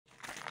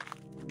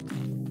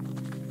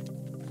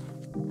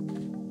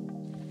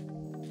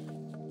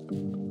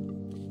Hello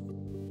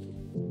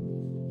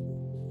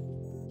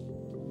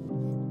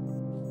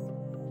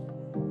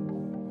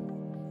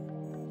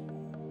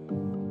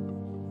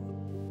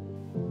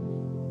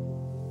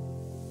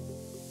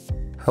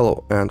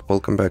and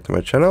welcome back to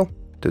my channel.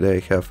 Today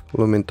I have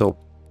Lumintop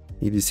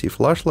EDC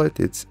flashlight,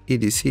 it's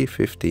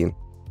EDC15.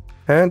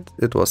 And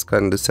it was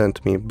kindly sent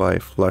to me by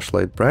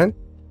FlashlightBand,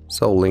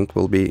 so link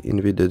will be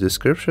in video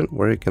description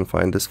where you can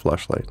find this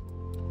flashlight.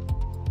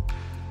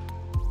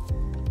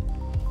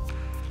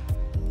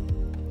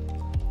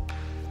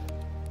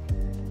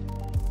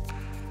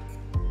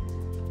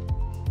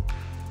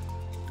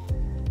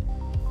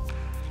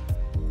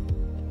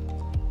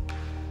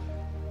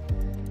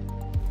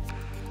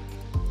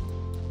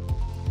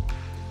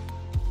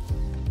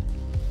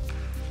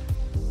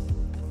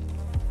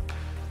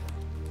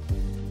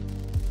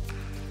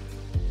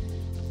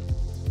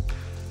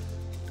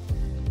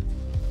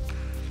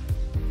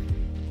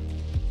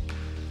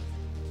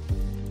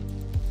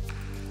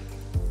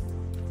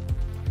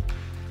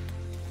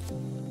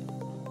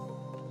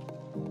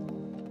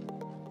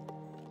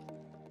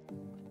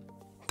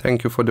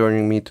 Thank you for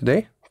joining me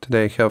today.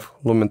 Today I have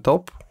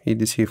Lumintop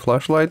EDC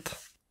flashlight.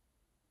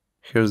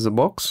 Here's the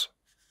box,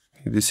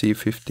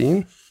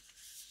 EDC15.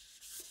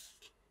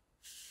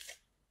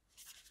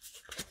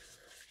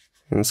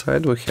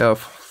 Inside we have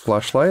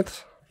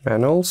flashlight,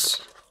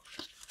 manuals,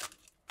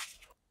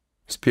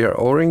 spare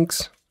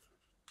O-rings,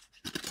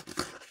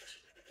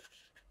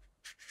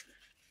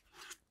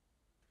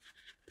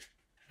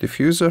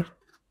 diffuser,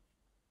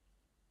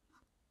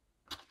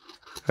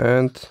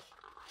 and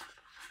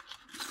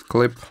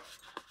clip.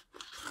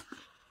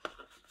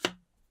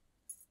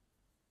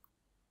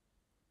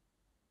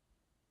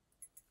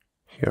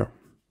 Here.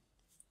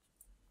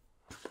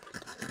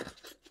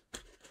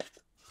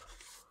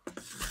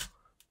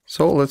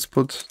 So let's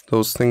put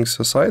those things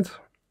aside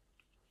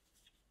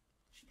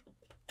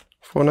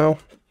for now.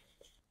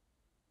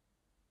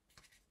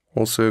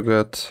 Also you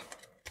got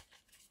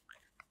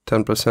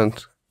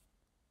 10%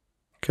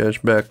 cash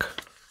back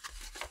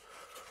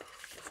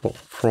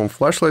from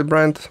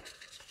FlashlightBand.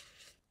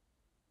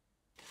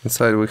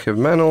 Inside we have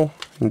manual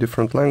in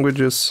different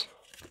languages.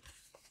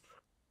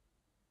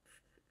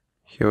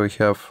 Here we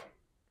have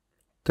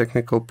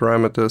technical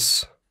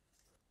parameters.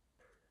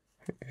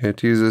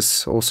 It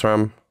uses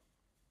OSRAM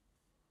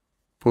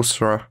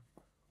Pusra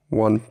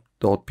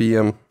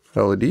 1.PM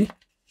LED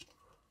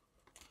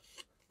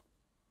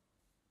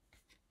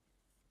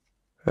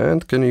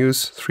and can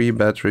use 3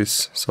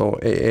 batteries, so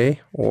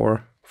AA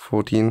or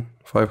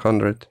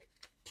 14500.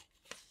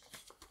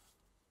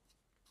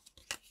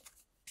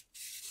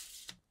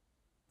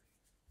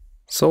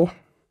 So,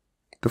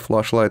 the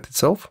flashlight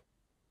itself.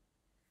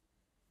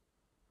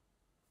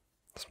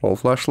 Small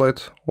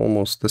flashlight,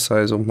 almost the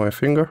size of my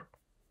finger.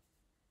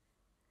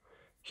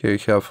 Here you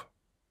have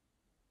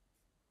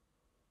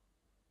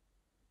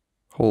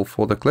hole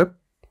for the clip.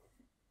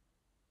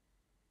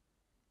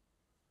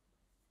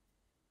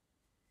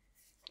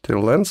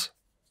 Tail lens.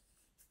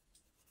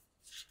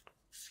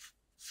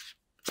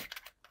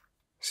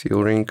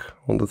 Seal ring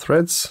on the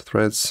threads.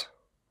 Threads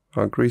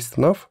are greased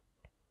enough.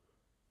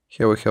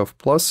 Here we have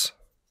plus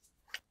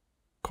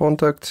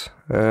contact,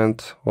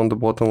 and on the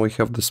bottom we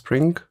have the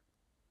spring.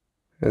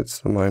 It's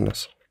the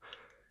minus.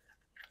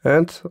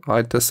 And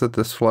I tested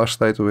this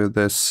flashlight with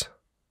this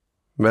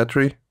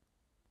battery,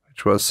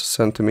 which was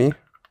sent to me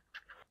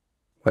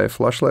by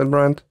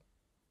FlashlightBand.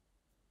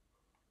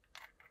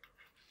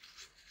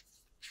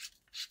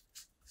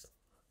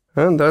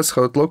 And that's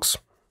how it looks.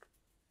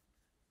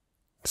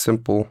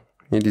 Simple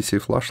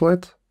EDC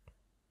flashlight.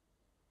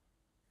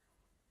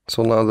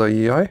 So now the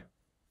EI,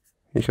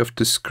 you have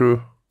to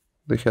screw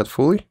the head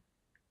fully.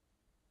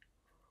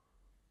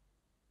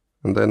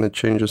 And then it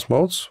changes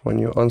modes when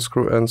you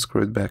unscrew and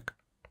screw it back.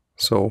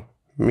 So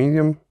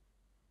medium,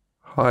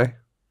 high,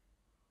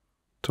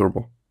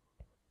 turbo.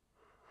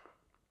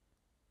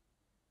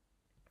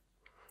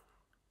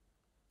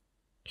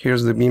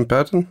 Here's the beam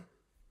pattern.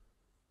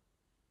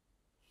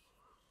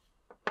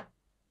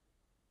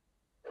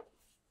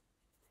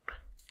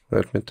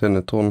 Let me turn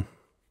it on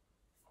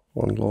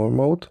lower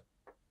mode.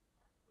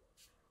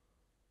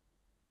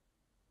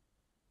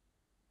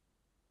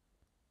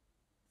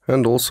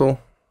 And also,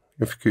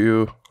 if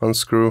you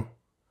unscrew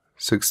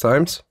 6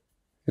 times,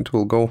 it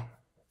will go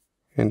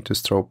into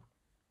strobe.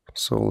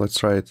 So let's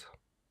try it.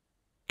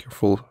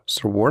 Careful,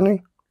 strobe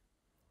warning.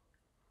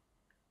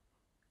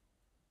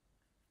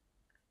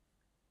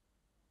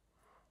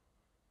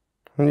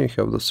 And you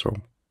have the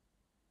strobe.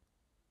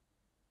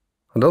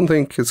 I don't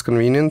think it's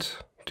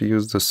convenient to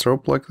use the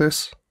strobe like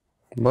this,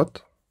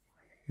 but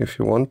if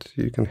you want,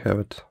 you can have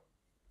it.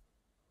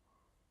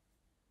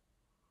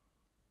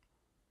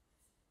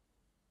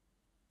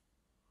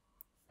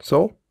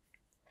 So,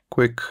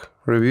 quick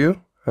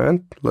review,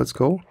 and let's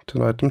go to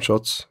nighttime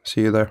shots.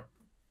 See you there.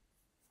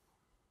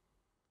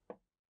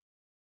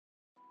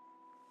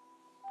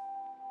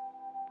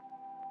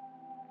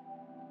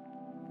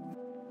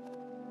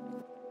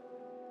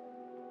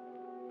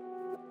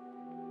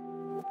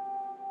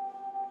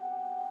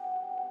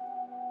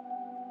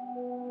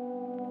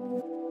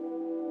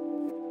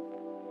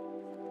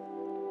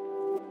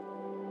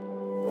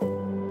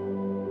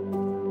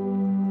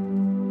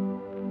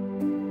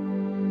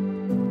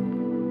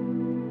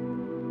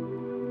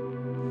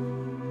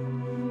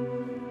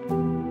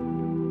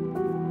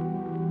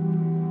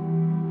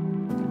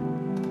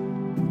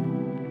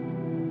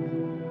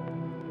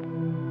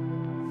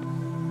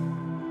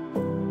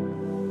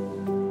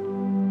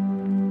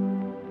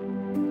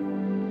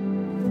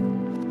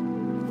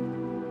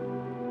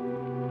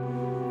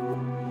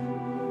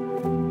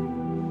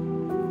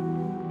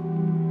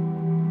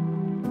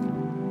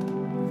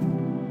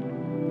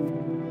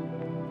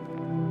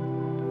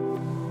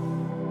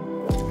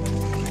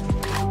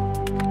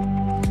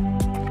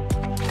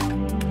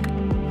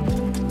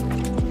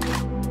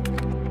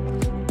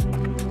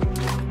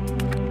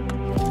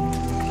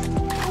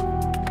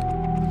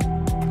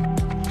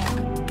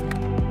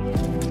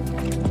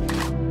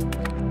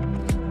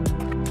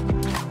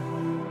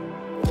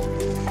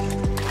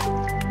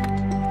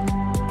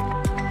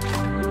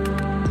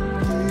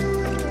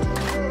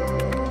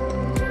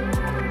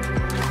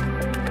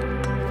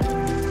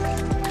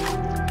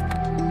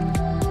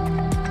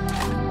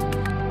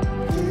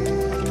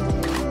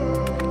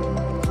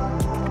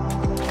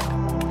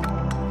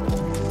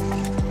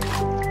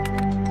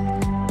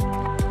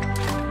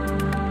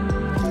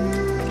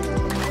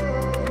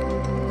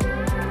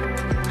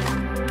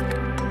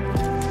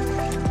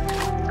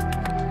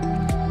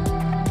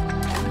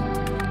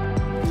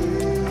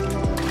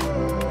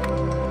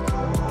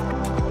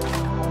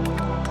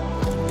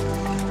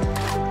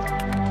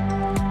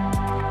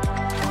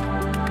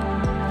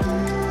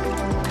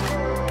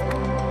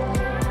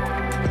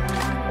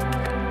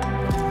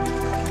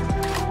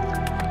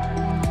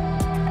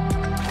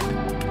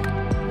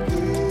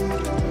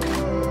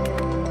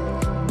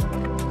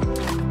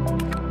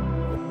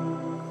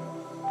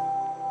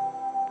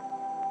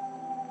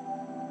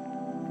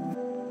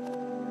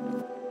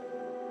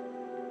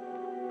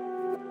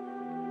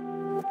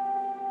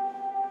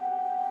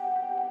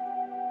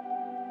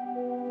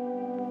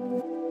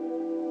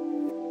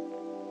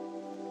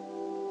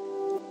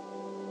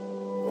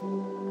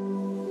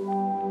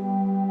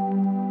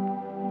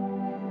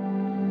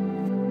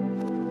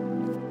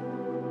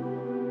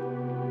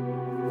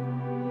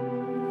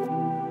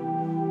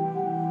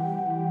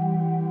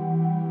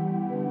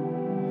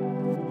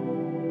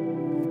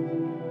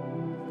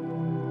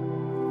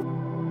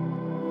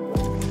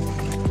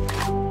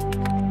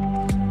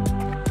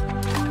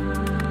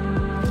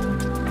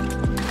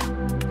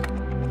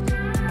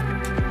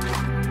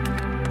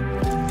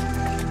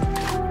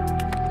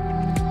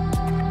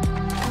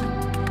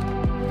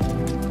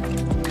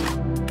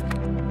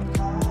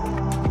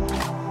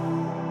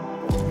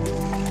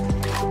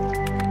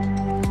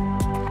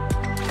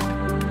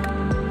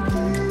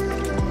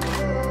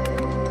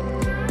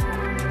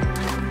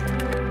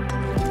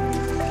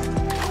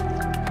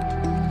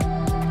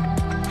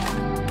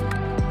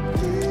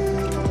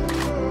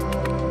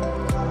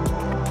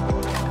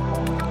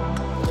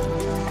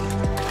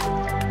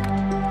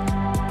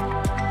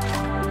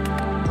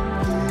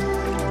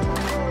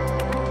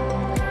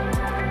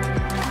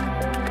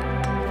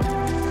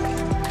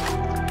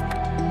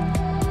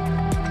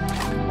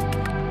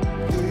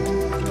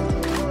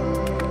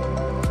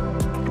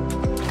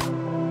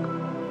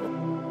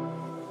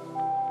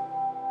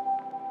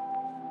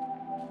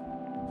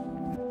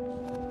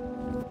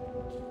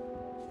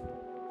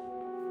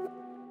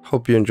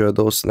 Hope you enjoyed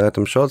those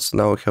atom shots.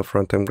 Now we have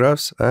runtime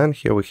graphs, and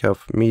here we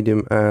have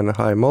medium and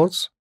high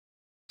modes.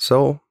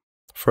 So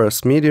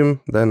first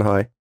medium, then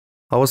high.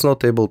 I was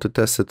not able to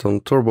test it on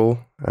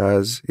turbo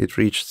as it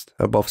reached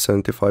above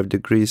 75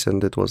 degrees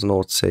and it was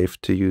not safe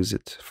to use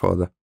it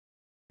further.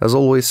 As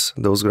always,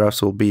 those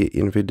graphs will be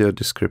in video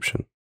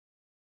description.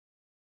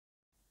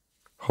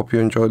 Hope you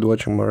enjoyed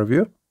watching my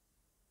review.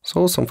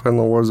 So some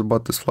final words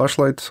about this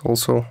flashlight.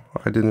 Also,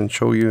 I didn't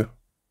show you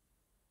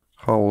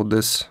how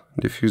this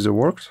diffuser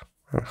works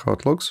and how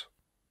it looks.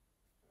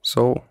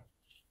 So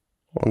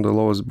on the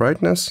lowest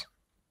brightness,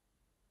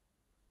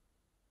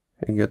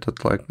 you get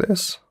it like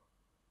this.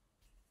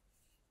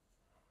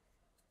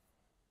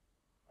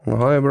 On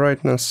high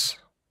brightness,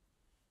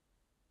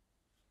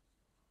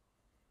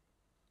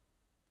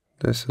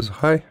 this is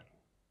high.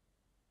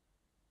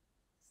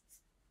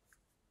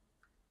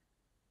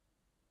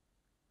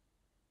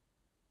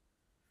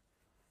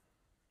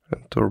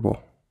 And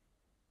turbo.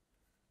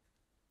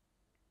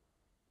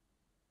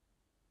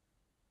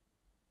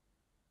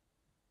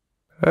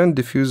 And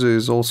diffuser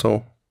is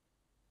also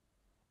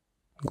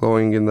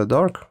glowing in the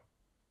dark.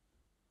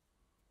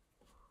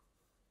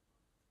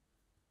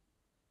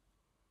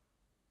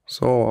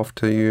 So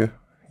after you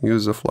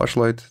use the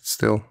flashlight, it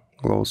still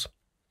glows.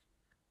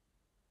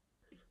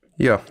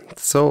 Yeah,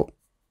 so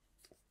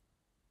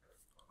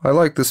I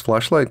like this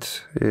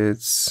flashlight.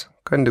 It's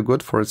kind of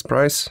good for its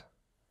price.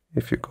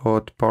 If you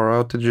got power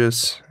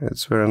outages,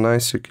 it's very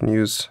nice. You can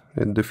use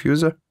a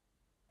diffuser.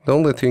 The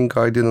only thing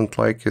I didn't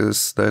like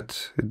is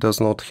that it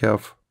does not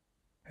have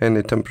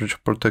any temperature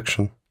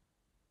protection.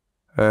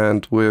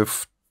 And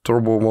with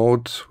turbo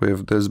mode,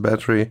 with this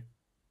battery,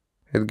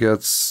 it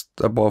gets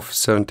above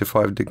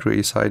 75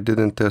 degrees. I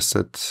didn't test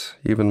it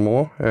even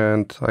more,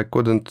 and I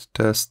couldn't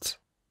test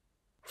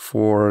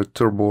for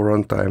turbo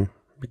runtime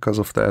because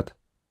of that.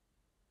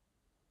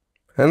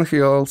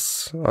 Anything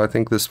else, I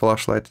think this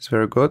flashlight is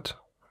very good,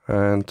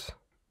 and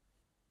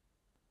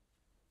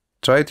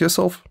try it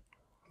yourself.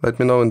 Let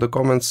me know in the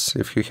comments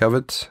if you have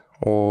it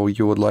or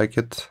you would like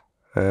it.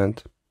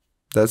 And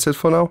that's it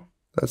for now.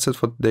 That's it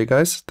for today,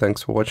 guys.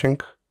 Thanks for watching,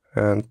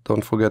 and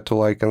don't forget to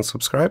like and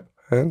subscribe,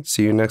 and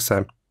see you next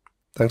time.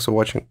 Thanks for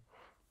watching.